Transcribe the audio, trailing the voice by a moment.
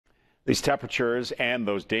These temperatures and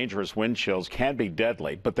those dangerous wind chills can be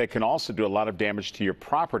deadly, but they can also do a lot of damage to your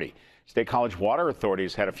property. State College water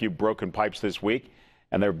authorities had a few broken pipes this week,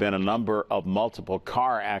 and there have been a number of multiple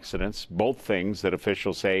car accidents, both things that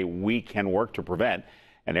officials say we can work to prevent.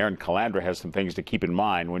 And Erin, Calandra has some things to keep in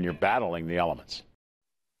mind when you're battling the elements.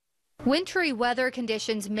 Wintry weather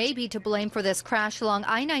conditions may be to blame for this crash along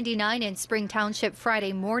I-99 in Spring Township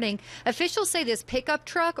Friday morning. Officials say this pickup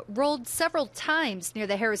truck rolled several times near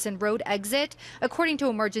the Harrison Road exit. According to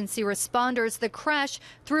emergency responders, the crash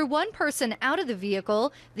threw one person out of the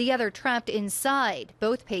vehicle, the other trapped inside.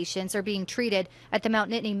 Both patients are being treated at the Mount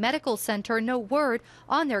Nittany Medical Center. No word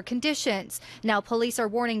on their conditions. Now police are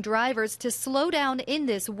warning drivers to slow down in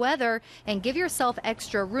this weather and give yourself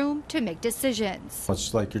extra room to make decisions.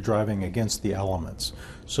 It's like you're driving against the elements.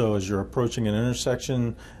 So as you're approaching an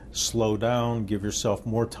intersection, slow down, give yourself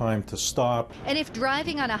more time to stop. And if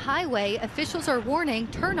driving on a highway, officials are warning,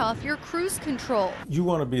 turn off your cruise control. You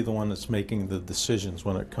want to be the one that's making the decisions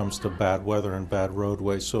when it comes to bad weather and bad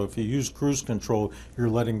roadways. So if you use cruise control, you're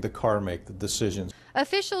letting the car make the decisions.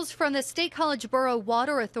 Officials from the State College Borough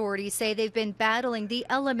Water Authority say they've been battling the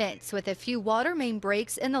elements with a few water main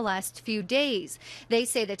breaks in the last few days. They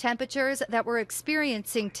say the temperatures that we're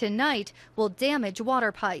experiencing tonight will damage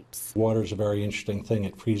water pipes. Water is a very interesting thing.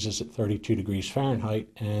 It freezes at 32 degrees Fahrenheit,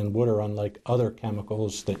 and water, unlike other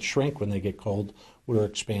chemicals that shrink when they get cold, water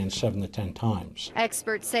expands 7 to 10 times.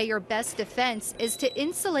 Experts say your best defense is to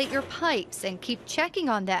insulate your pipes and keep checking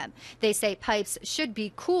on them. They say pipes should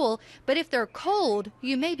be cool, but if they're cold,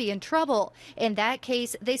 you may be in trouble. In that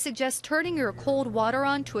case, they suggest turning your cold water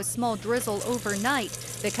on to a small drizzle overnight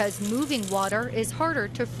because moving water is harder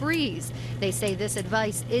to freeze. They say this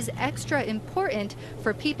advice is extra important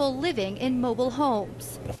for people living in mobile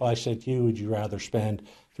homes. If I said to you, would you rather spend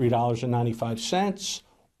 $3.95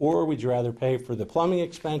 or would you rather pay for the plumbing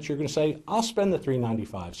expense? You're going to say, I'll spend the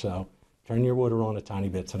 $3.95. So turn your water on a tiny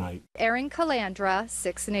bit tonight. Erin, Calandra,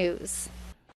 6 News.